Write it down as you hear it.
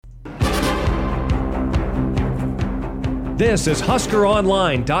This is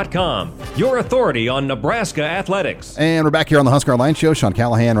HuskerOnline.com, your authority on Nebraska athletics. And we're back here on the Husker Online Show. Sean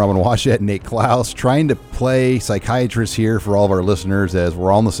Callahan, Robin Washett, Nate Klaus, trying to play psychiatrist here for all of our listeners as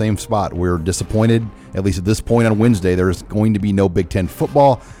we're all in the same spot. We're disappointed, at least at this point on Wednesday, there's going to be no Big Ten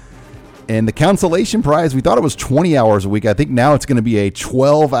football. And the consolation prize, we thought it was 20 hours a week. I think now it's going to be a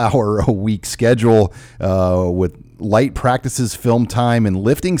 12-hour-a-week schedule with light practices, film time, and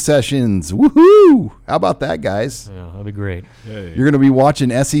lifting sessions. Woohoo! How about that, guys? Yeah, that'll be great. Hey. You're going to be watching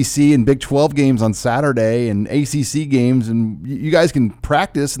SEC and Big 12 games on Saturday and ACC games, and you guys can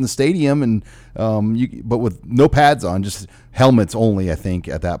practice in the stadium, and but with no pads on, just helmets only, I think,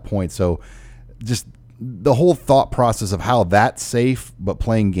 at that point. So just the whole thought process of how that's safe, but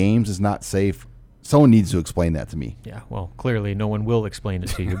playing games is not safe. Someone needs to explain that to me. Yeah, well, clearly no one will explain it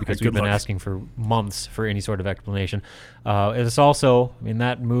to you because we've been asking for months for any sort of explanation. It's also, I mean,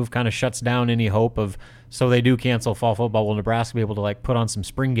 that move kind of shuts down any hope of, so they do cancel fall football. Will Nebraska be able to put on some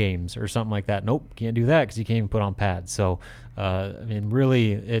spring games or something like that? Nope, can't do that because you can't even put on pads. So, I mean,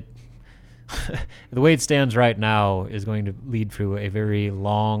 really, the way it stands right now is going to lead through a very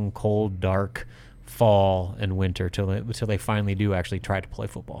long, cold, dark fall and winter till they finally do actually try to play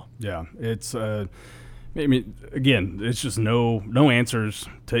football. Yeah, it's I mean, again, it's just no answers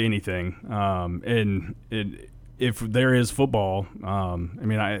to anything. And if there is football, I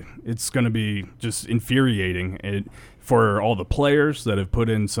mean, it's going to be just infuriating for all the players that have put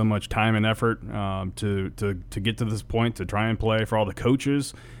in so much time and effort to get to this point to try and play. For all the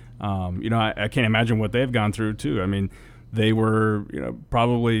coaches, I can't imagine what they've gone through too. I mean, they were,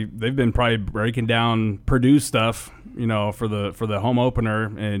 they've been probably breaking down Purdue stuff, for the home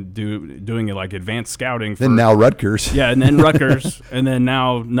opener and doing it like advanced scouting. Then now Rutgers. Yeah, and then Rutgers, and then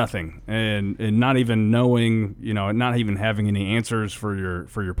now nothing, and not even knowing, not even having any answers for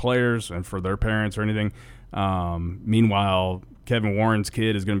your players and for their parents or anything. Meanwhile, Kevin Warren's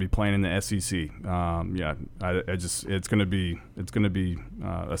kid is going to be playing in the SEC. It's going to be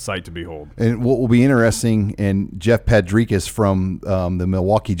a sight to behold. And what will be interesting, and Jeff Padrikas from the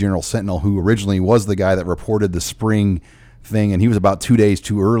Milwaukee Journal Sentinel, who originally was the guy that reported the spring thing, and he was about 2 days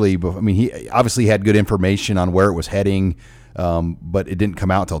too early. But I mean, he obviously had good information on where it was heading, but it didn't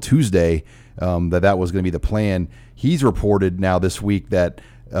come out until Tuesday that was going to be the plan. He's reported now this week that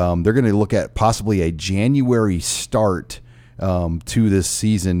they're going to look at possibly a January start to this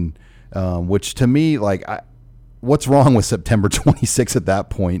season, which to me, what's wrong with September 26th at that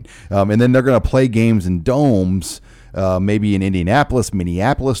point? And then they're going to play games in domes, maybe in Indianapolis,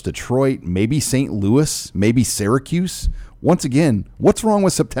 Minneapolis, Detroit, maybe St. Louis, maybe Syracuse. Once again, what's wrong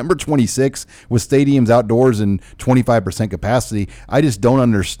with September 26th with stadiums outdoors and 25% capacity? I just don't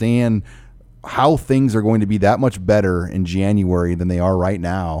understand how things are going to be that much better in January than they are right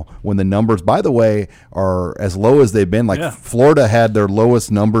now when the numbers, by the way, are as low as they've been. Florida had their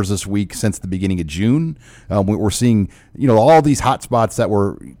lowest numbers this week since the beginning of June. We're seeing, all these hot spots that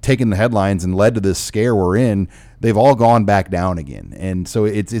were taking the headlines and led to this scare we're in, they've all gone back down again. And so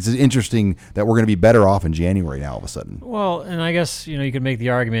it's interesting that we're going to be better off in January now all of a sudden. Well, and I guess, you could make the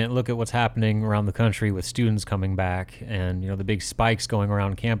argument, look at what's happening around the country with students coming back and, the big spikes going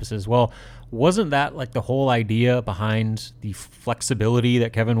around campuses. Well, wasn't that the whole idea behind the flexibility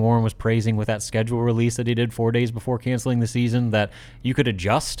that Kevin Warren was praising with that schedule release that he did 4 days before canceling the season, that you could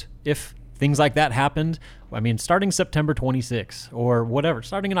adjust if things like that happened? I mean, starting September 26 or whatever,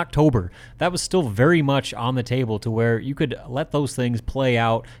 starting in October, that was still very much on the table to where you could let those things play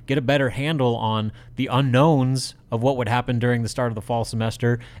out, get a better handle on the unknowns of what would happen during the start of the fall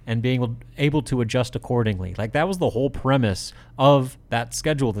semester and being able to adjust accordingly. That was the whole premise of that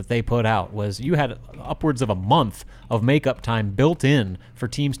schedule that they put out, was you had upwards of a month of makeup time built in for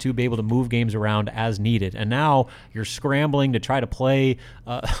teams to be able to move games around as needed. And now you're scrambling to try to play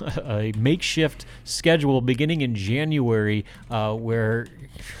a makeshift schedule beginning in January where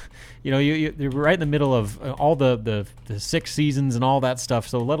you're right in the middle of all the sick seasons and all that stuff,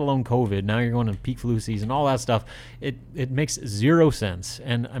 so let alone COVID. Now you're going to peak flu season, all that stuff. It makes zero sense.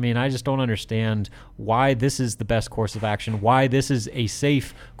 And, I mean, I just don't understand why this is the best course of action, why this is a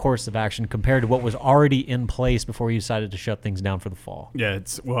safe course of action compared to what was already in place before you decided to shut things down for the fall. Yeah,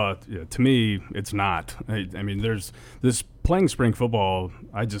 to me, it's not. I mean, there's this playing spring football.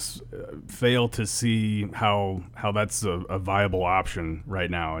 I just fail to see how that's a viable option right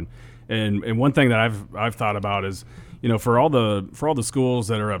now. And one thing that I've thought about is, for all the schools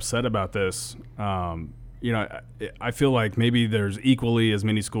that are upset about this, I feel like maybe there's equally as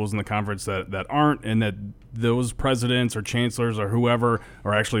many schools in the conference that aren't, and that those presidents or chancellors or whoever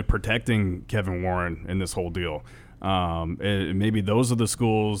are actually protecting Kevin Warren in this whole deal. And maybe those are the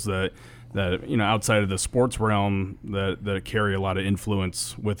schools that that outside of the sports realm that carry a lot of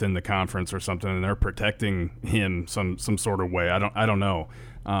influence within the conference or something, and they're protecting him some sort of way. I don't know.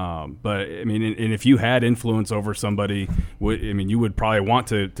 But I mean, and if you had influence over somebody, you would probably want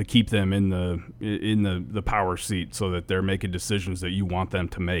to keep them in the power seat so that they're making decisions that you want them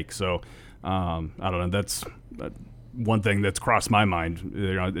to make. So I don't know. That's one thing that's crossed my mind.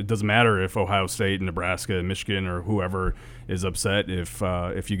 It doesn't matter if Ohio State and Nebraska and Michigan or whoever is upset if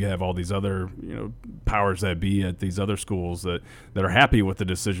you have all these other powers that be at these other schools that are happy with the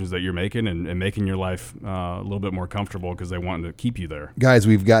decisions that you're making and making your life a little bit more comfortable because they want to keep you there. Guys,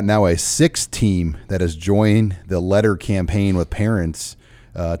 we've got now a 6th team that has joined the letter campaign with parents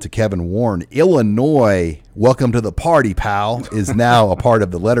to Kevin Warren. Illinois, welcome to the party, pal, is now a part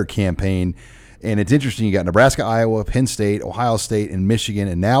of the letter campaign. And it's interesting, you got Nebraska, Iowa, Penn State, Ohio State, and Michigan,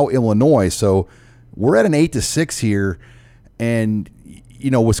 and now Illinois. So we're at an 8-6 here. And,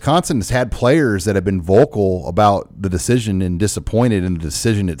 Wisconsin has had players that have been vocal about the decision and disappointed in the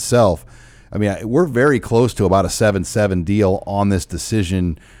decision itself. I mean, we're very close to about a 7-7 deal on this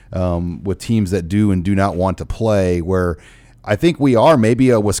decision with teams that do and do not want to play, where I think we are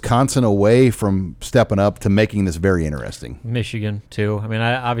maybe a Wisconsin away from stepping up to making this very interesting. Michigan too. I mean,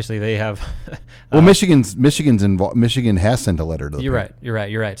 obviously they have. Well, Michigan's involved. Michigan has sent a letter to the. You're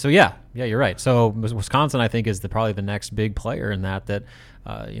right. So yeah, you're right. So Wisconsin, I think, is probably the next big player in that.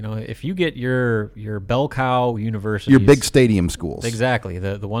 If you get your bell cow universities, your big stadium schools, exactly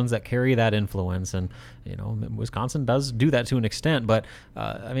the ones that carry that influence, and Wisconsin does do that to an extent. But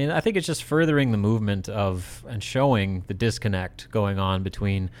I think it's just furthering the movement of and showing the disconnect going on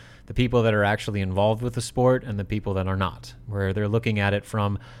between the people that are actually involved with the sport and the people that are not, where they're looking at it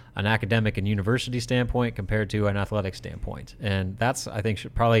from an academic and university standpoint compared to an athletic standpoint. And that's, I think,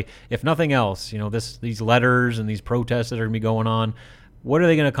 should probably, if nothing else, these letters and these protests that are going to be going on, what are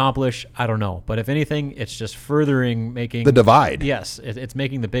they going to accomplish? I don't know. But if anything, it's just making the divide. Yes, it's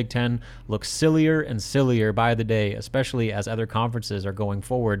making the Big Ten look sillier and sillier by the day, especially as other conferences are going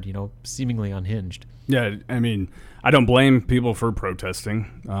forward, seemingly unhinged. Yeah, I mean, I don't blame people for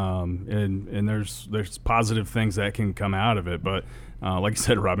protesting, and there's positive things that can come out of it. But like I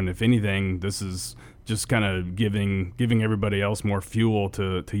said, Robin, if anything, this is just kind of giving everybody else more fuel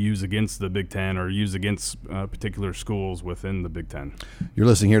to use against the Big Ten or use against particular schools within the Big Ten. You're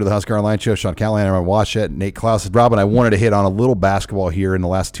listening here to the Husker Online Show. Sean Callahan, Aaron Washett, Nate Klaus. Robin, I wanted to hit on a little basketball here in the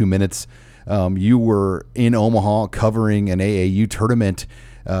last 2 minutes. You were in Omaha covering an AAU tournament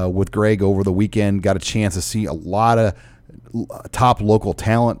with Greg over the weekend. Got a chance to see a lot of top local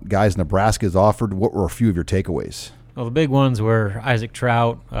talent, guys Nebraska's offered. What were a few of your takeaways? Well, the big ones were Isaac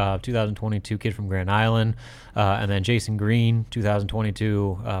Trout, 2022 kid from Grand Island, and then Jason Green,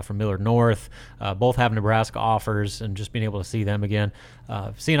 2022 from Millard North. Both have Nebraska offers, and just being able to see them again.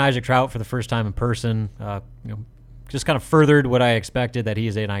 Seeing Isaac Trout for the first time in person, just kind of furthered what I expected, that he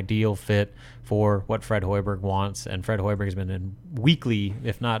is an ideal fit for what Fred Hoiberg wants. And Fred Hoiberg has been in weekly,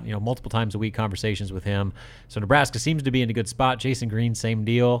 if not multiple times a week, conversations with him. So Nebraska seems to be in a good spot. Jason Green, same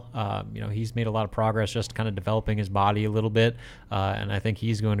deal. He's made a lot of progress just kind of developing his body a little bit. And I think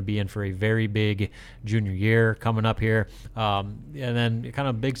he's going to be in for a very big junior year coming up here. And then kind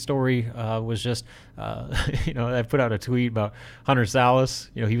of big story was just, I put out a tweet about Hunter Salas.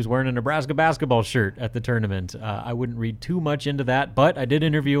 He was wearing a Nebraska basketball shirt at the tournament. I wouldn't read too much into that, but I did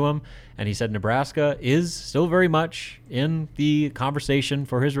interview him, and he said Nebraska is still very much in the conversation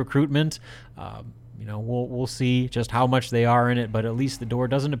for his recruitment. We'll see just how much they are in it, but at least the door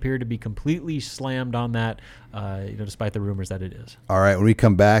doesn't appear to be completely slammed on that, despite the rumors that it is. All right, when we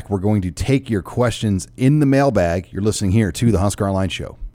come back, we're going to take your questions in the mailbag. You're listening here to the Husker Online Show.